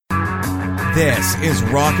This is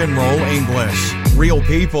Rock and Roll English. Real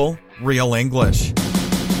people, real English.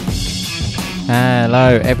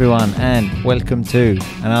 Hello everyone and welcome to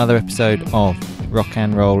another episode of Rock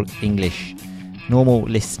and Roll English. Normal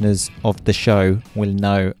listeners of the show will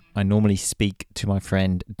know I normally speak to my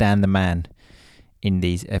friend Dan the Man in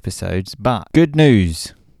these episodes, but good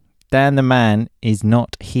news, Dan the Man is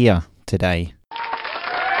not here today.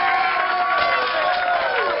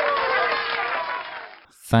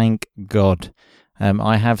 Thank God.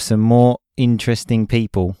 I have some more interesting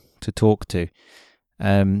people to talk to.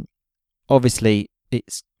 Obviously,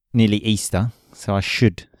 it's nearly Easter, so I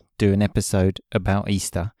should do an episode about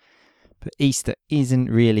Easter. But Easter isn't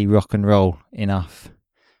really rock and roll enough.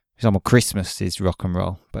 For example, Christmas is rock and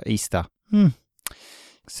roll, but Easter,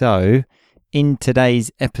 So, in today's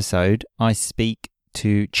episode, I speak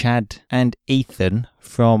to Chad and Ethan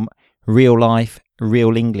from Real Life,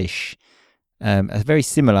 Real English. A very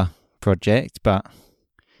similar project, but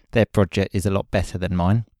their project is a lot better than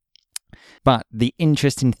mine. But the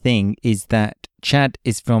interesting thing is that Chad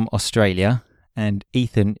is from Australia and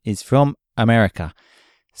Ethan is from America.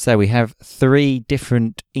 So we have three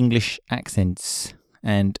different English accents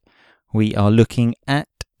and we are looking at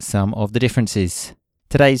some of the differences.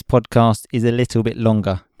 Today's podcast is a little bit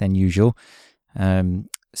longer than usual,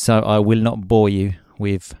 so I will not bore you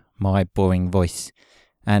with my boring voice.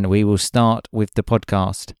 And we will start with the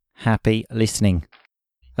podcast. Happy listening.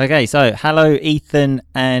 Okay, so hello Ethan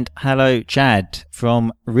and hello Chad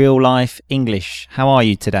from Real Life English. How are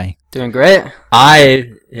you today? Doing great.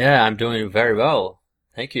 I'm doing very well.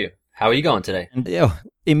 Thank you. How are you going today? And,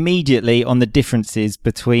 immediately on the differences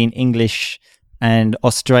between English and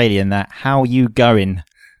Australian, that how you going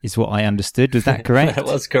is what I understood. Was that correct? That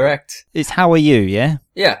was correct. It's how are you, yeah?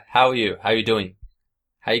 Yeah, how are you? How are you doing?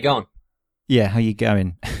 How you going? Yeah, how you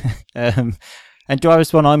going? And do I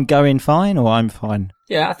respond, I'm going fine or I'm fine?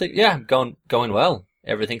 Yeah, I think, going well.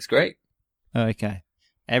 Everything's great. Okay.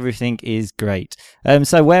 Everything is great.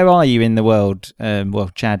 So where are you in the world?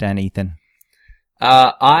 Chad and Ethan.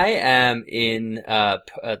 I am in a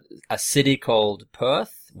city called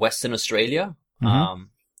Perth, Western Australia. Mm-hmm.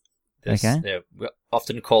 Okay. We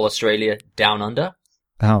often call Australia Down Under.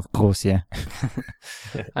 Oh, of course, yeah.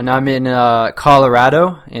 And I'm in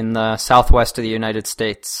Colorado in the southwest of the United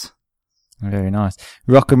States. Very nice.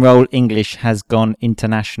 Rock and Roll English has gone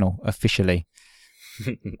international officially.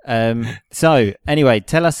 So, anyway,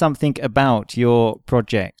 tell us something about your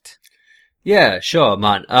project. Yeah, sure,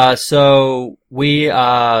 man. So we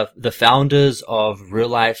are the founders of Real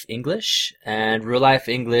Life English, and Real Life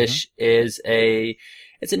English is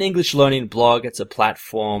it's an English learning blog. It's a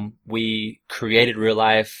platform. We created Real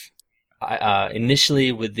Life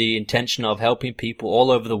initially with the intention of helping people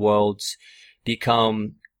all over the world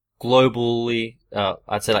become globally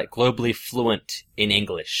fluent in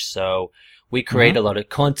English. So we create a lot of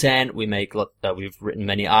content. We make we've written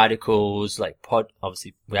many articles,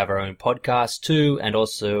 obviously we have our own podcast too, and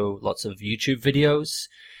also lots of YouTube videos.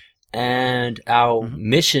 And our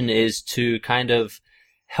mission is to kind of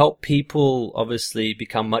help people obviously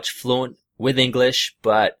become much fluent with English,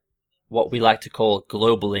 but what we like to call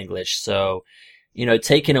global English. So,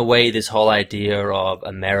 taking away this whole idea of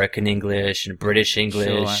American English and British English.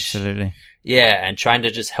 Sure, absolutely. Yeah, and trying to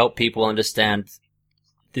just help people understand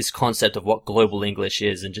this concept of what global English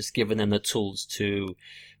is and just giving them the tools to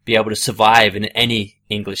be able to survive in any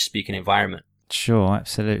English-speaking environment. Sure,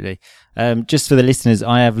 absolutely. Just for the listeners,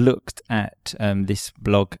 I have looked at this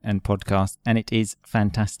blog and podcast, and it is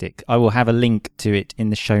fantastic. I will have a link to it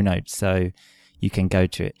in the show notes, so you can go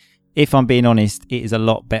to it. If I'm being honest, it is a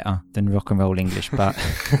lot better than Rock and Roll English, but,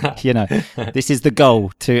 this is the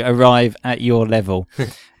goal, to arrive at your level.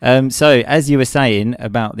 So, as you were saying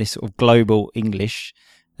about this sort of global English,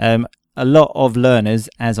 a lot of learners,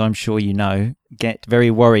 as I'm sure you know, get very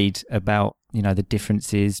worried about, the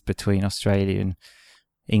differences between Australian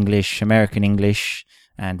English, American English,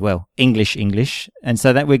 and, English. And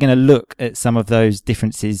so that we're going to look at some of those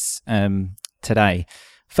differences today.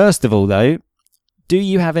 First of all, though, do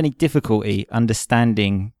you have any difficulty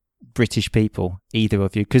understanding British people, either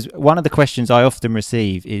of you? Because one of the questions I often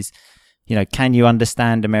receive is, can you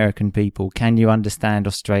understand American people? Can you understand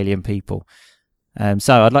Australian people?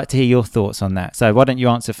 So I'd like to hear your thoughts on that. So why don't you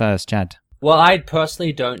answer first, Chad? Well, I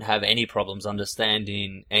personally don't have any problems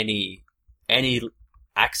understanding any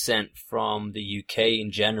accent from the UK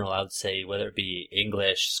in general, I would say, whether it be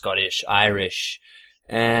English, Scottish, Irish.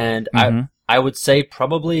 And I would say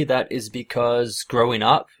probably that is because growing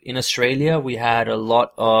up in Australia, we had a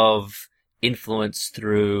lot of influence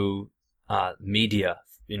through media.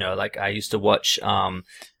 I used to watch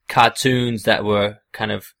cartoons that were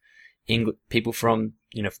kind of people from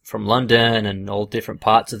from London and all different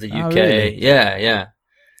parts of the UK. Really? Yeah.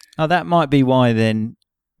 Oh, that might be why then,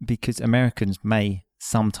 because Americans may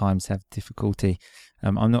sometimes have difficulty.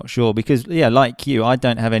 I'm not sure because, like you, I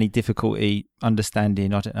don't have any difficulty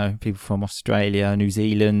understanding, I don't know, people from Australia, New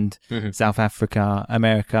Zealand, South Africa,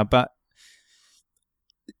 America, but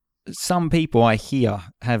some people I hear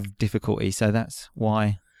have difficulty, so that's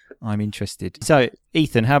why I'm interested. So,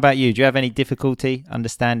 Ethan, how about you? Do you have any difficulty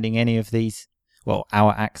understanding any of these,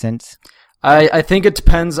 our accents? I think it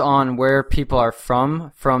depends on where people are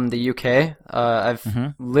from the UK.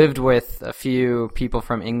 I've lived with a few people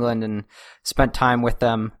from England and spent time with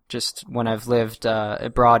them just when I've lived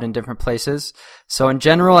abroad in different places. So in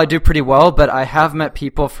general, I do pretty well, but I have met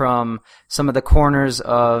people from some of the corners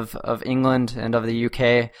of England and of the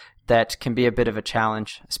UK that can be a bit of a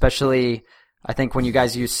challenge, especially I think when you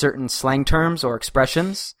guys use certain slang terms or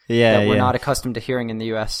expressions that we're not accustomed to hearing in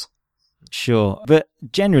the US. Sure. But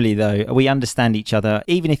generally, though, we understand each other,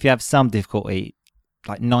 even if you have some difficulty,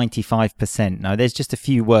 like 95%. No, there's just a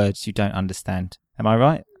few words you don't understand. Am I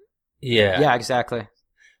right? Yeah. Yeah, exactly.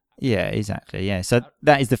 Yeah, exactly. Yeah. So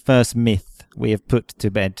that is the first myth we have put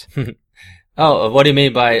to bed. Oh, what do you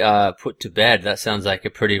mean by put to bed? That sounds like a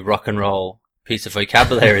pretty rock and roll piece of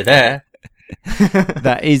vocabulary there.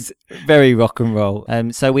 That is very rock and roll.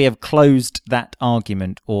 So we have closed that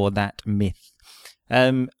argument or that myth.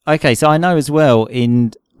 Okay, so I know as well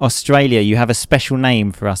in Australia you have a special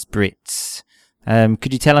name for us Brits.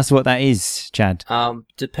 Could you tell us what that is, Chad?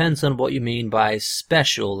 Depends on what you mean by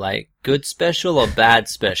special, like good special or bad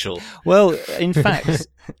special. Well, in fact,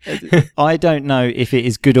 I don't know if it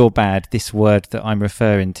is good or bad, this word that I'm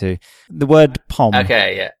referring to. The word pom.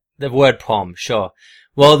 Okay, yeah. The word pom, sure.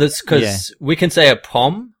 Well, that's because we can say a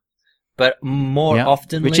pom, but more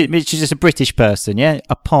often... Which is just a British person, yeah?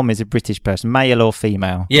 A pom is a British person, male or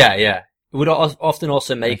female. Yeah. We would often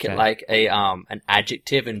also make it like a an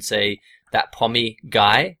adjective and say, that pommy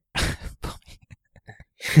guy.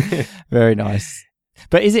 Very nice.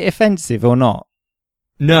 But is it offensive or not?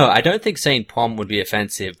 No, I don't think saying pom would be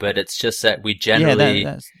offensive, but it's just that we generally...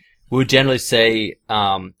 we would generally say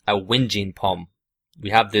a whinging pom. We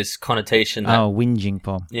have this connotation that... Oh, whinging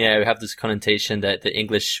pom. Yeah, we have this connotation that the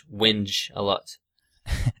English whinge a lot.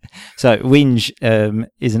 So, whinge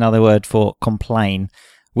is another word for complain,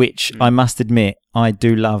 which I must admit, I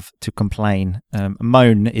do love to complain.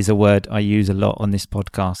 Moan is a word I use a lot on this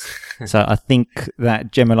podcast. So I think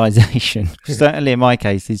that generalization, certainly in my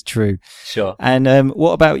case, is true. Sure. And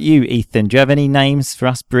what about you, Ethan? Do you have any names for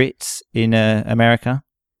us Brits in America?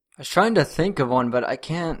 I was trying to think of one, but I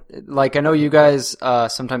can't. Like, I know you guys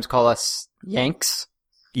sometimes call us Yanks.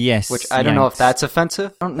 Yes. Which I don't know if that's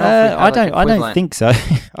offensive. I don't know. I don't think so.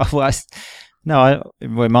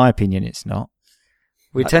 In my opinion, it's not.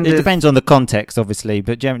 We tend it depends on the context, obviously,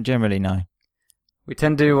 but generally, no. We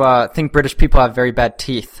tend to think British people have very bad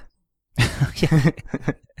teeth.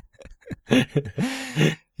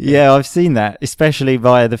 Yeah, I've seen that, especially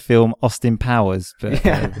via the film Austin Powers. But,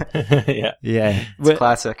 yeah, it's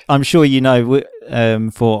classic. I'm sure you know.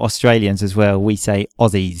 For Australians as well, we say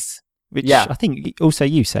Aussies, which I think also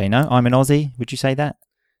you say. No, I'm an Aussie. Would you say that?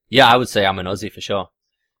 Yeah, I would say I'm an Aussie for sure.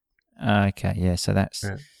 Okay, yeah. So that's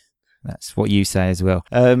what you say as well.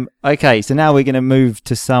 Okay, so now we're going to move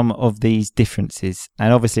to some of these differences,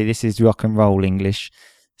 and obviously this is rock and roll English,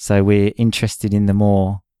 so we're interested in the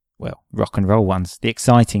more rock and roll ones, the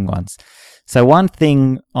exciting ones. So one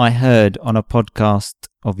thing I heard on a podcast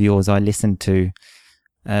of yours I listened to,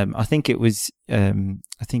 I think it was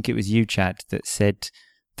you, Chad, that said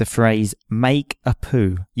the phrase "make a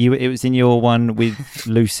poo." It was in your one with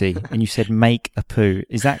Lucy, and you said "make a poo."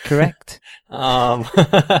 Is that correct?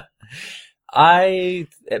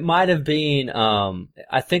 It might have been.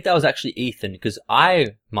 I think that was actually Ethan, because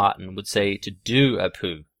Martin, would say to do a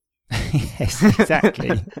poo. Yes,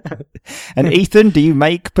 exactly. And Ethan, do you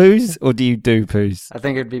make poos or do you do poos? I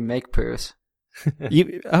think it'd be make poos.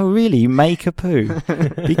 Oh, really? You make a poo?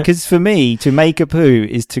 Because for me, to make a poo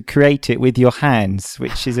is to create it with your hands,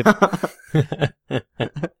 which is a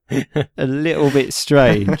little bit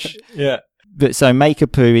strange. Yeah. But so make a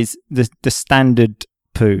poo is the standard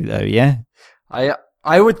poo, though, yeah?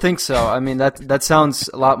 I would think so. I mean, that sounds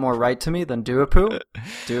a lot more right to me than do a poo.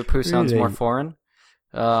 Do a poo sounds more foreign.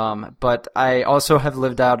 But I also have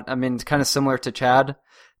lived out, I mean, kind of similar to Chad,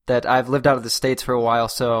 that I've lived out of the States for a while,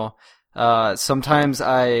 so sometimes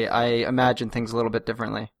I imagine things a little bit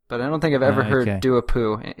differently. But I don't think I've ever heard do a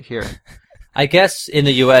poo here. I guess in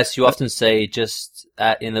the US you often say just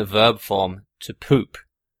in the verb form to poop.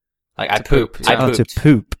 Like I poop. poop, yeah. I Oh, pooped. to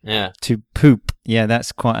poop. Yeah. To poop. Yeah,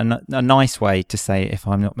 that's quite a nice way to say it, if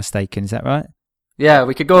I'm not mistaken. Is that right? Yeah,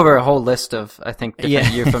 we could go over a whole list of, I think,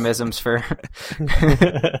 different Yeah. euphemisms for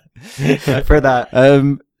for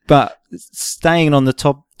that. But staying on the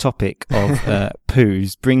topic of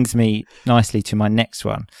poos brings me nicely to my next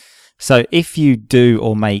one. So if you do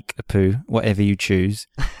or make a poo, whatever you choose,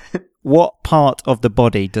 what part of the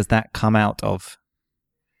body does that come out of?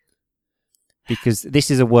 Because this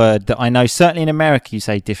is a word that I know certainly in America you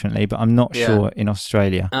say differently, but I'm not Yeah. sure in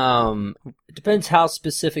Australia. It depends how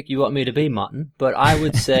specific you want me to be, Martin. But I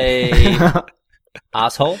would say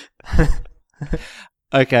asshole.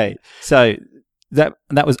 Okay, so that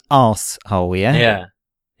was arsehole, yeah? Yeah.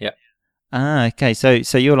 Ah, okay.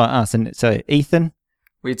 So you're like us, and so Ethan.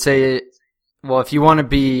 We'd say, well, if you want to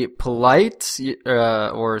be polite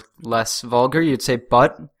or less vulgar, you'd say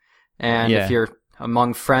butt. And Yeah. if you're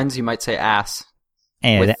among friends, you might say ass.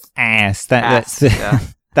 Yeah, With the ass. ass, That's yeah.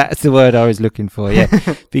 that's the word I was looking for. Yeah,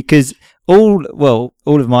 because all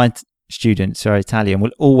of my students who are Italian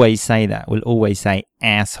will always say that. Will always say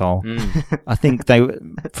asshole. Mm. I think they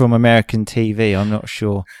from American TV. I'm not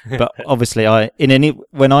sure, but obviously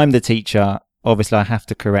when I'm the teacher, obviously I have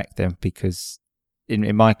to correct them because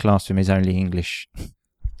in my classroom is only English.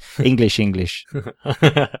 English.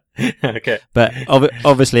 Okay. But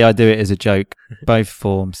obviously I do it as a joke. Both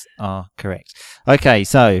forms are correct. Okay,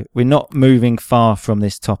 so we're not moving far from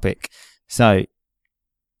this topic. So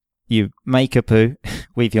you make a poo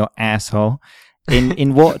with your asshole.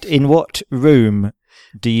 In what room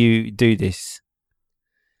do you do this?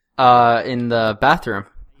 In the bathroom,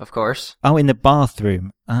 of course. Oh, in the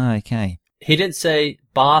bathroom. Ah, okay. He didn't say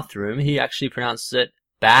bathroom. He actually pronounced it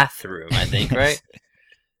bathroom, I think, right?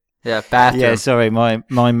 Yeah, bathroom. Yeah, sorry, my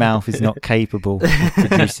mouth is not capable of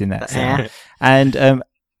producing that sound. Eh. And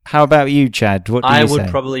how about you, Chad? What do I you would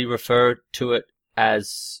say? probably refer to it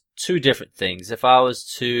as two different things. If I was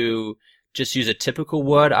to just use a typical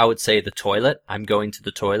word, I would say the toilet. I'm going to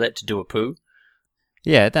the toilet to do a poo.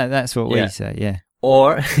 Yeah, that's what Yeah. we say. Yeah.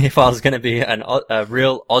 Or if I was going to be a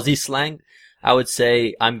real Aussie slang, I would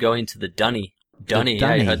say I'm going to the dunny. Dunny,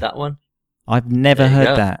 yeah, you dunny. heard that one? I've never There you heard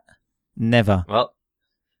go. that. Never. Well,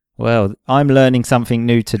 Well, I'm learning something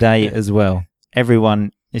new today as well.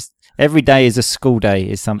 Every day is a school day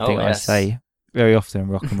is something Oh, I yes. say very often in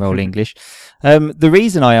rock and roll English. The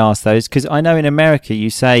reason I ask those because I know in America you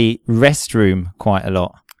say restroom quite a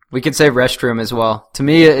lot. We could say restroom as well. To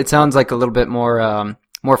me, it sounds like a little bit more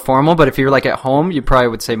more formal, but if you're like at home, you probably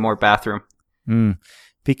would say more bathroom.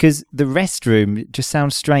 Because the restroom just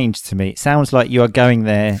sounds strange to me. It sounds like you are going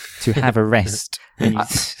there to have a rest. And you-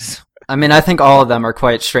 I mean, I think all of them are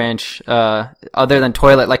quite strange, other than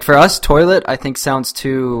toilet. Like for us, toilet, I think sounds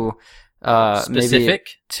too, maybe specific?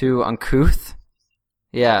 too uncouth.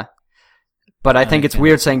 Yeah. But I think it's Okay.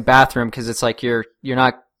 weird saying bathroom because it's like you're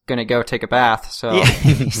not gonna go take a bath, so. Yeah,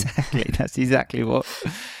 exactly. That's exactly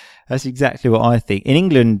what I think. In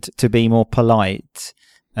England, to be more polite,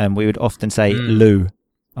 we would often say loo.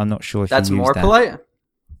 I'm not sure if That's you use more that. polite?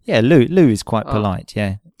 Yeah, loo is quite Oh. polite.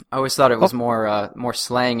 Yeah, I always thought it was more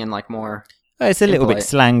slang and like more. it's a little bit Impolite.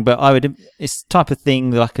 slang, but it's type of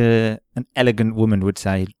thing like an elegant woman would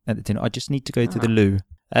say at the dinner. I just need to go to the loo.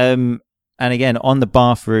 And again, on the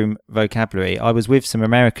bathroom vocabulary, I was with some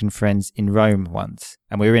American friends in Rome once,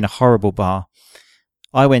 and we were in a horrible bar.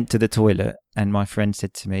 I went to the toilet, and my friend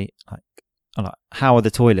said to me, like, "How are the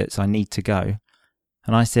toilets? I need to go."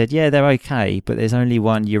 And I said, "Yeah, they're okay, but there's only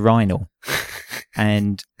one urinal."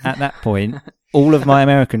 And at that point, all of my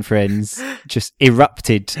American friends just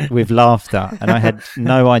erupted with laughter, and I had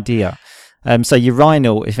no idea. So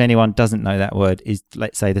urinal, if anyone doesn't know that word, is,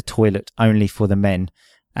 let's say, the toilet only for the men.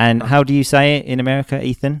 And how do you say it in America,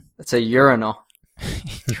 Ethan? It's a urinal.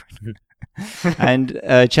 And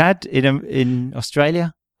Chad, in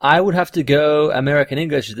Australia? I would have to go American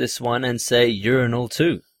English with this one and say urinal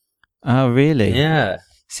too. Oh, really? Yeah.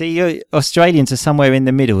 See, Australians are somewhere in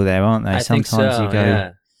the middle there, aren't they? I think Sometimes so, you go,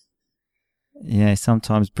 yeah. yeah,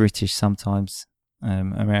 sometimes British, sometimes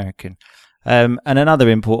American. And another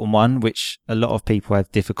important one, which a lot of people have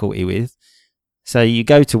difficulty with. So you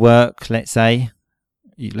go to work, let's say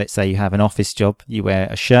you have an office job, you wear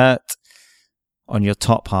a shirt on your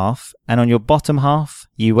top half, and on your bottom half,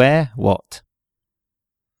 you wear what?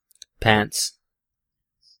 Pants.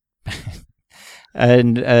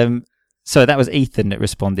 And so that was Ethan that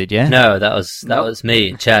responded, yeah? No, that was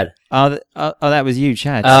me, Chad. Oh, that was you,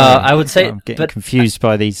 Chad. Sorry. I would say, I'm getting but confused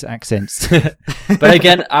by these accents. but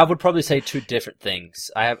again, I would probably say two different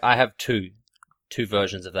things. I have two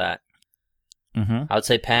versions of that. Hmm. I would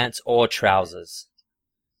say pants or trousers.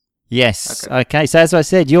 Yes. Okay. So as I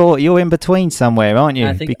said, you're in between somewhere, aren't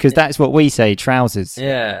you? Because that's what we say, trousers.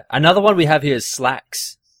 Yeah. Another one we have here is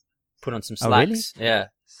slacks. Put on some slacks. Really? Yeah.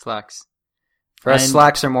 Slacks. For us,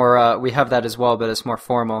 slacks are more, we have that as well, but it's more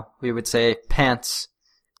formal. We would say pants.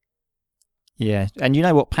 Yeah. And you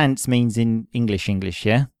know what pants means in English,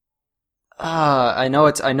 yeah? I know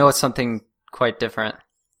it's something quite different.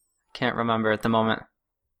 Can't remember at the moment.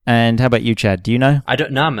 And how about you, Chad? Do you know? I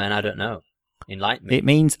don't know, man. I don't know. Enlighten me. It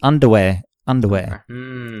means underwear.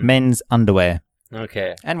 Men's underwear.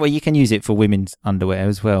 Okay. And well, you can use it for women's underwear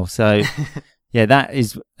as well. So, yeah, that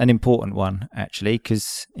is an important one, actually,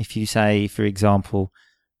 because if you say, for example,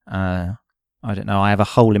 I don't know, I have a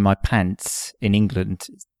hole in my pants in England,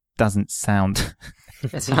 it doesn't sound...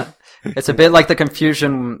 It's a bit like the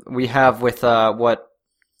confusion we have with what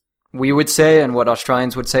we would say and what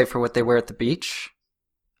Australians would say for what they wear at the beach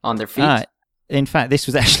on their feet. In fact, this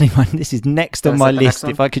was actually this is next on my list,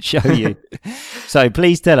 if I could show you. So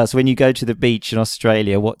please tell us, when you go to the beach in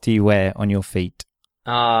Australia, what do you wear on your feet?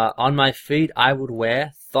 On my feet, I would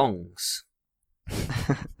wear thongs.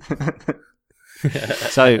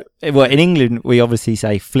 So, well, in England, we obviously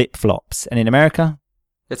say flip-flops. And in America?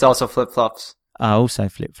 It's also flip-flops. Also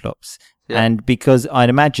flip-flops. Yeah. And because I'd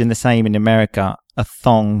imagine the same in America, a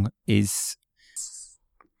thong is...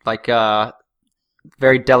 like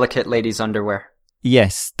very delicate ladies' underwear.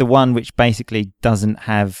 Yes, the one which basically doesn't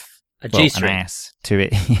have G-string. an ass to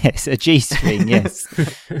it. Yes, a G-string, yes.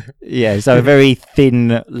 Yeah, so a very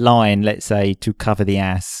thin line, let's say, to cover the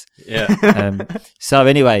ass. Yeah. So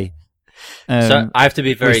anyway... so I have to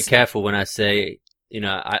be very careful when I say,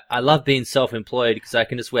 I love being self-employed because I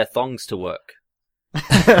can just wear thongs to work.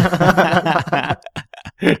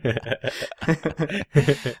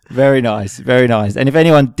 Very nice, very nice. And if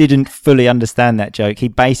anyone didn't fully understand that joke, he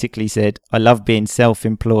basically said, I love being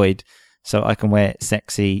self-employed so I can wear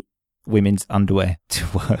sexy women's underwear to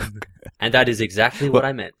work. And that is exactly what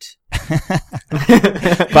I meant.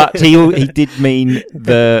 But he did mean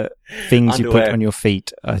the things underwear. You put on your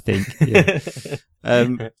feet, I think. Yeah.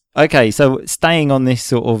 Okay, so staying on this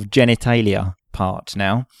sort of genitalia part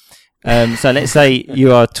now. So let's say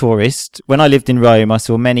you are a tourist. When I lived in Rome, I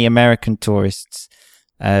saw many American tourists.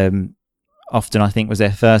 Often I think was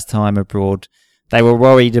their first time abroad. They were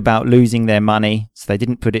worried about losing their money, so they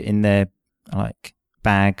didn't put it in their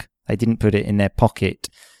bag. They didn't put it in their pocket.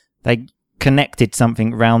 They connected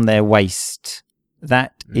something round their waist.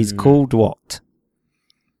 That is called what?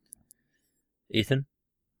 Ethan?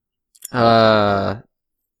 Fanny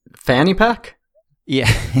pack?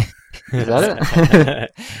 Yeah. Is that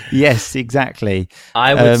it? Yes, exactly.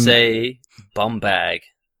 I would say bum bag.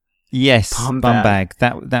 Yes, bum bag.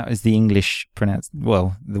 That was the English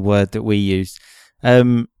the word that we use.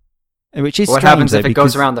 Which is what strange, happens if it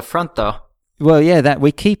goes around the front, though? Well, yeah, that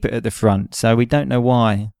we keep it at the front, so we don't know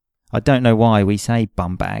why. I don't know why we say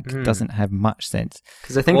bum bag. It doesn't have much sense.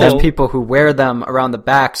 Because I think there's people who wear them around the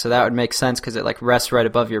back, so that would make sense because it rests right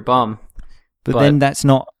above your bum. But then that's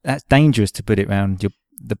dangerous to put it around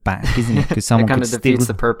the back, isn't it? Because someone kind of defeats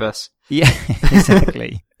the purpose. Yeah,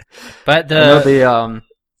 exactly. But the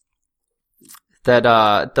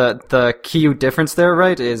key difference there,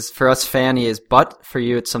 right, is for us fanny is butt. For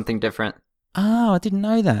you, it's something different. Oh, I didn't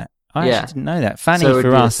know that. I actually didn't know that. Fanny so it would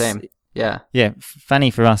for be us, the same. Yeah. Yeah, fanny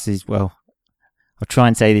for us is, well, I'll try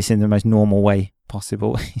and say this in the most normal way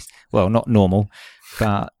possible. Well, not normal,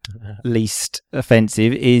 but least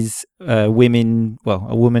offensive is a woman's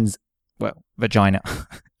vagina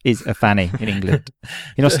is a fanny in England.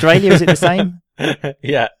 In Australia, is it the same?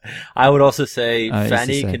 Yeah. I would also say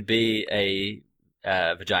fanny could be a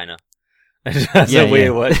vagina. That's a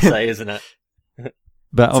weird word to say, isn't it?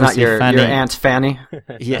 But it's obviously not your Aunt Fanny.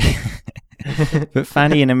 Yeah. But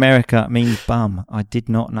fanny in America means bum. I did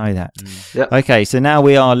not know that. Yep. Okay, so now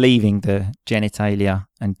we are leaving the genitalia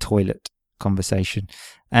and toilet conversation.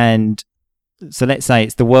 And so let's say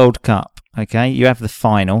it's the World Cup, okay? You have the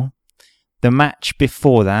final. The match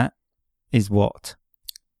before that is what?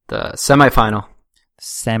 The semi-final.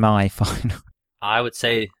 Semi-final. I would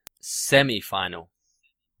say semi-final.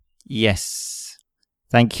 Yes.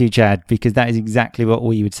 Thank you, Chad, because that is exactly what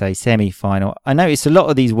we would say, semi-final. I notice a lot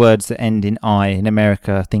of these words that end in I in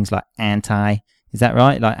America, things like anti. Is that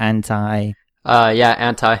right? Like anti?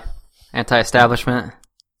 Yeah, anti-establishment.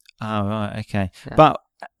 Oh, right, okay. Yeah. But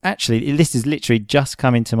actually, this has literally just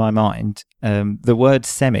come into my mind. The word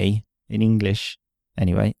semi in English,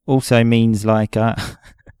 anyway, also means like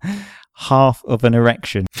half of an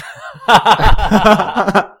erection.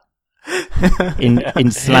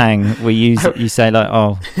 In slang, you say like,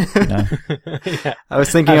 oh, you know. Yeah. I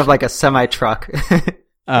was thinking of like a semi-truck.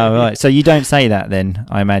 Oh, right. So you don't say that then,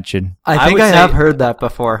 I imagine. I think would I say- have heard that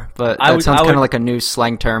before, but I that would- sounds I kind would- of like a new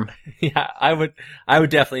slang term. Yeah, I would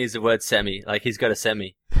definitely use the word semi. Like he's got a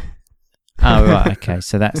semi. Oh, right. Okay.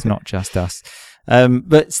 So that's not just us.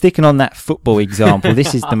 But sticking on that football example,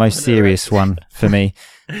 this is the most serious one for me.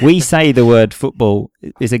 We say the word football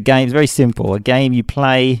is a game. It's very simple. A game you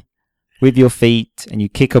play with your feet and you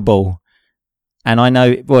kick a ball. And I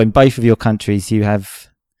know, well, in both of your countries, you have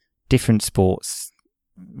different sports.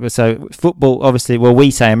 So football, obviously, well, we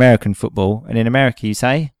say American football, and in America, you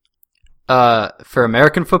say? For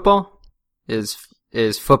American football is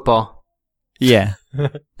football. Yeah.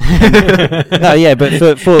 No, yeah, but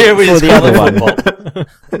for Here we just the call other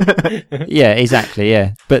it one. Yeah, exactly,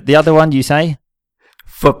 yeah. But the other one, you say?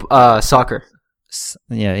 Soccer.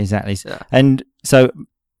 Yeah, exactly. Yeah. And so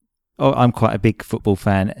I'm quite a big football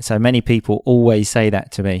fan, so many people always say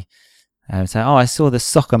that to me. Say, I saw the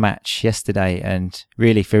soccer match yesterday, and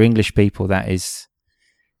really for English people, that is...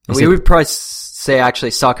 We would probably say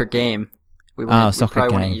actually soccer game. We soccer probably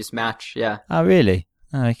game. wouldn't use match, yeah. Oh, really?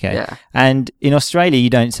 Oh, okay. Yeah. And in Australia, you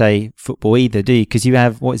don't say football either, do you? Because you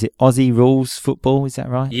have, what is it, Aussie rules football, is that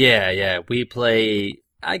right? Yeah. We play,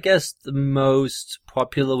 I guess the most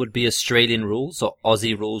popular would be Australian rules or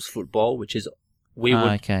Aussie rules football, which is,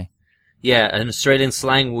 Okay. yeah, in Australian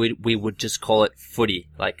slang, we would just call it footy.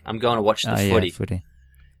 Like, I'm going to watch the footy. Yeah, footy.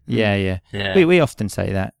 Yeah. Yeah. We often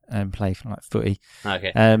say that and play for like footy.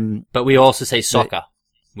 Okay. Um, But we also say soccer,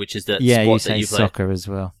 which is the yeah, you sport that say you play. soccer as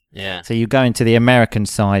well. Yeah. So you go into the American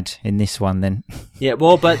side in this one then. Yeah,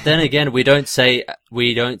 well, but then again, we don't say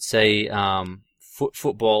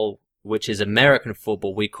football, which is American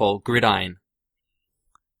football. We call gridiron.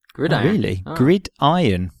 Gridiron. Oh, really? Oh.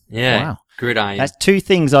 Gridiron. Yeah, Wow. gridiron. That's two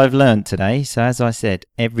things I've learnt today. So as I said,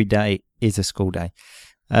 every day is a school day.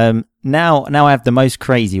 Now I have the most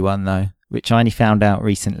crazy one though, which I only found out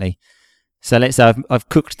recently. So let's say I've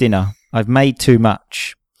cooked dinner. I've made too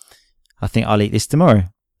much. I think I'll eat this tomorrow.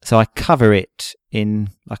 So I cover it in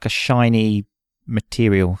like a shiny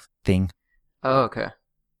material thing. Oh, okay.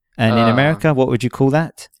 And in America, what would you call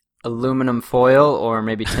that? Aluminum foil or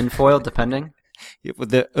maybe tin foil, depending.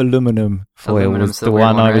 The aluminum foil Aluminum's was the the weird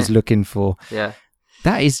one one, I was right? looking for. Yeah.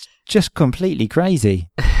 That is just completely crazy.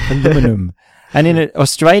 Aluminum. And in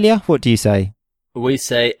Australia, what do you say? We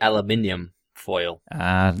say aluminium foil.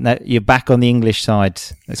 No, you're back on the English side.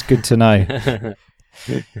 That's good to know.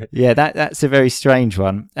 Yeah, that's a very strange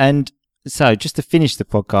one. And so just to finish the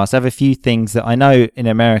podcast, I have a few things that I know in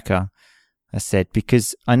America, I said,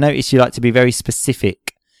 because I noticed you like to be very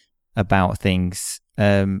specific about things.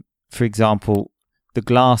 For example, the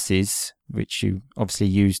glasses, which you obviously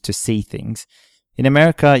use to see things. In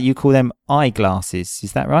America, you call them eyeglasses.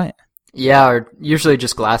 Is that right? Yeah, or usually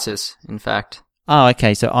just glasses, in fact. Oh,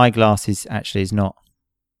 okay. So eyeglasses actually is not.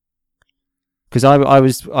 Because I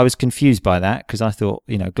was confused by that because I thought,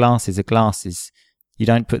 glasses are glasses. You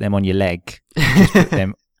don't put them on your leg. You just put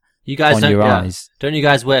them You guys on don't, your yeah. eyes. don't you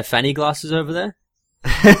guys wear fanny glasses over there?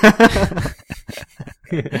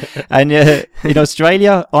 And in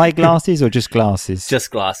Australia, eyeglasses or just glasses?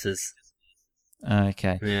 Just glasses.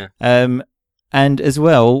 Okay. Yeah. And as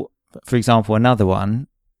well, for example, another one.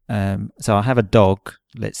 So I have a dog,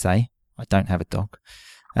 let's say. I don't have a dog.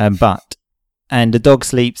 And the dog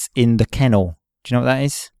sleeps in the kennel. Do you know what that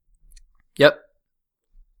is? Yep.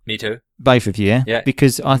 Me too. Both of you, yeah? Yeah.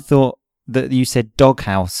 Because I thought that you said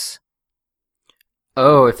doghouse.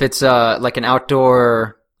 Oh, if it's like an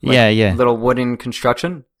outdoor Yeah. little wooden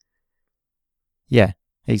construction? Yeah,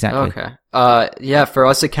 exactly. Okay. Yeah, for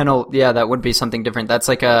us a kennel, yeah, that would be something different. That's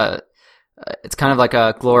like it's kind of like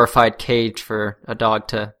a glorified cage for a dog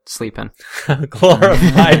to sleep in.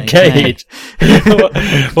 Glorified cage.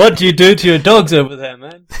 What do you do to your dogs over there,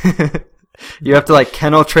 man? You have to like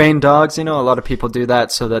kennel train dogs, a lot of people do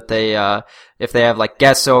that so that they, if they have like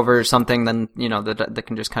guests over or something, then, they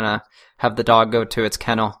can just kind of have the dog go to its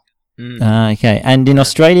kennel. Okay. And in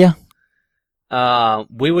Australia?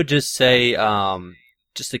 We would just say,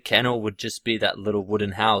 just a kennel would just be that little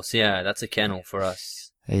wooden house. Yeah, that's a kennel for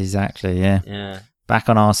us. Exactly, yeah. Yeah. Back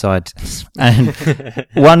on our side. And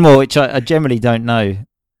one more, which I generally don't know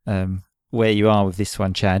where you are with this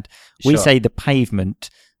one, Chad. We Sure. say the pavement.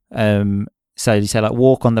 So you say like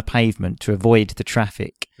walk on the pavement to avoid the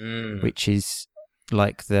traffic, which is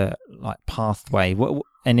like the pathway.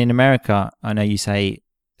 And in America, I know you say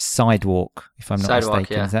sidewalk, if I'm not Sidewalk,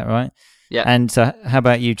 mistaken. yeah. Is that right? Yeah. And so how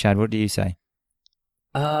about you, Chad? What do you say?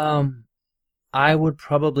 I would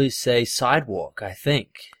probably say sidewalk, I think.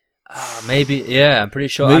 Maybe, yeah, I'm pretty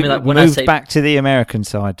sure. I mean, like when I Move say back to the American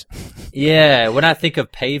side. yeah, when I think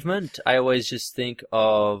of pavement, I always just think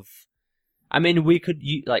of I mean, we could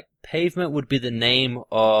like pavement would be the name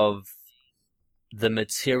of the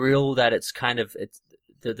material that it's kind of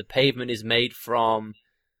the pavement is made from,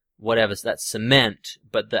 whatever. So that's cement,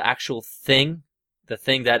 but the actual thing, the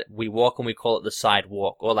thing that we walk on, we call it the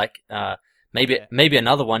sidewalk, or like maybe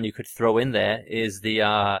another one you could throw in there is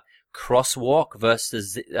the crosswalk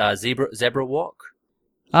versus zebra walk.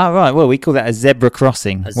 Ah, right. Well, we call that a zebra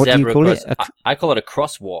crossing. What do you call it? I call it a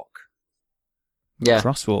crosswalk. Yeah.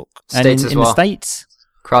 Crosswalk. States and as well. The States?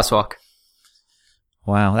 Crosswalk.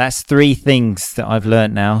 Wow, that's 3 things that I've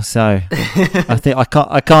learnt now. So I think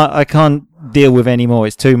I can't deal with any more.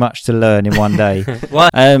 It's too much to learn in one day.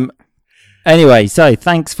 What? Anyway, so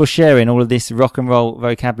thanks for sharing all of this rock and roll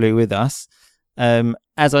vocabulary with us.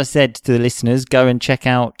 As I said to the listeners, go and check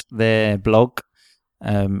out their blog,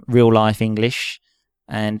 Real Life English.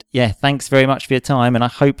 And yeah, thanks very much for your time. And I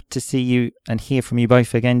hope to see you and hear from you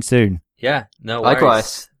both again soon. Yeah, no worries.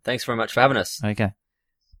 Likewise. Thanks very much for having us. Okay.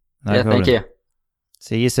 No Yeah, problem. thank you.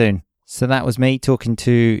 See you soon. So that was me talking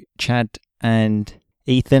to Chad and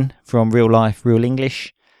Ethan from Real Life, Real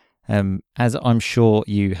English. As I'm sure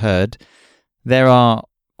you heard, there are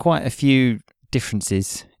quite a few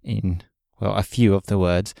differences in, well, a few of the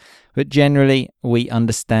words, but generally we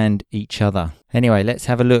understand each other. Anyway, let's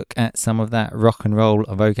have a look at some of that rock and roll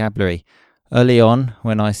vocabulary. Early on,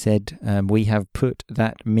 when I said we have put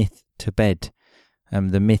that myth to bed,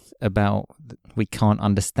 the myth about we can't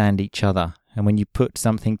understand each other. And when you put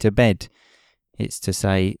something to bed, it's to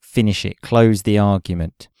say, finish it, close the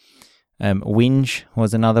argument. Whinge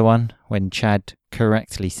was another one, when Chad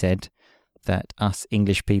correctly said that us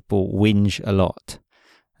English people whinge a lot,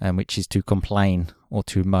 which is to complain or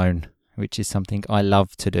to moan, which is something I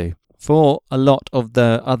love to do. For a lot of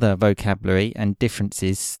the other vocabulary and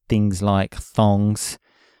differences, things like thongs,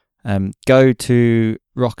 go to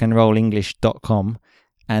rockandrollenglish.com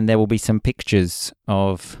and there will be some pictures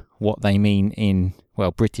of what they mean in,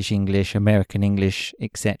 well, British English, American English,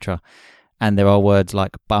 etc. And there are words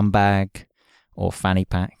like bum bag or fanny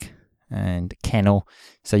pack and kennel.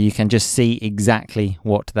 So you can just see exactly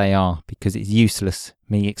what they are, because it's useless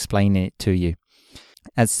me explaining it to you.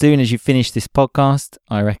 As soon as you finish this podcast,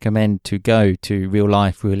 I recommend to go to Real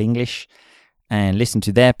Life, Real English and listen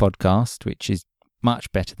to their podcast, which is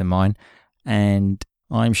much better than mine. And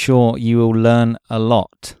I'm sure you will learn a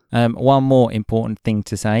lot. One more important thing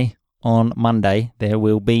to say. On Monday, there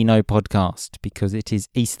will be no podcast because it is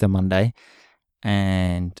Easter Monday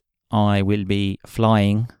and I will be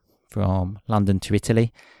flying from London to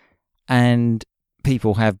Italy, and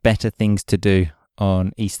people have better things to do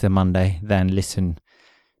on Easter Monday than listen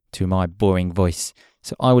to my boring voice.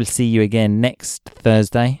 So I will see you again next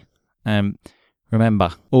Thursday.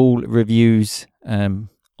 Remember, all reviews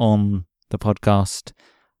on the podcast,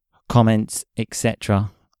 comments,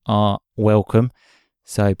 etc. are welcome.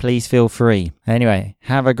 So please feel free. Anyway,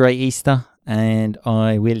 have a great Easter and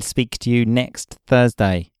I will speak to you next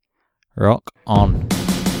Thursday. Rock on.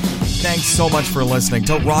 Thanks so much for listening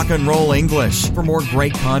to Rock and Roll English. For more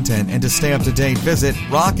great content and to stay up to date, visit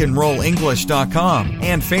rockandrollenglish.com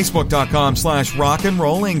and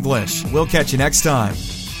facebook.com/rockandrollenglish. We'll catch you next time.